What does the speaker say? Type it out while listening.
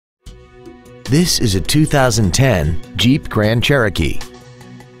This is a 2010 Jeep Grand Cherokee.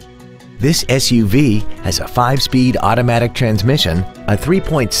 This SUV has a 5-speed automatic transmission, a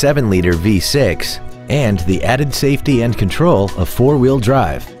 3.7-liter V6, and the added safety and control of 4-wheel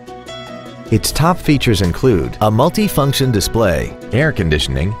drive. Its top features include a multi-function display, air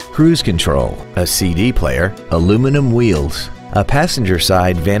conditioning, cruise control, a CD player, aluminum wheels, a passenger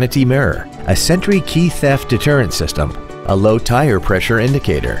side vanity mirror, a Sentry key theft deterrent system, a low tire pressure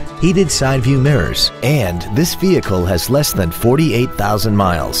indicator, heated side view mirrors, and this vehicle has less than 48,000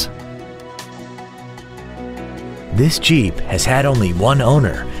 miles. This Jeep has had only one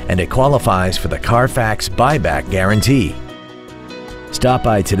owner and it qualifies for the Carfax buyback guarantee. Stop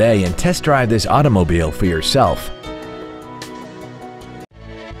by today and test drive this automobile for yourself.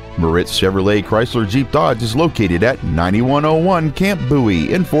 Moritz Chevrolet Chrysler Jeep Dodge is located at 9101 Camp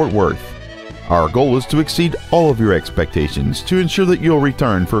Bowie in Fort Worth. Our goal is to exceed all of your expectations to ensure that you'll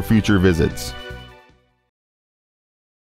return for future visits.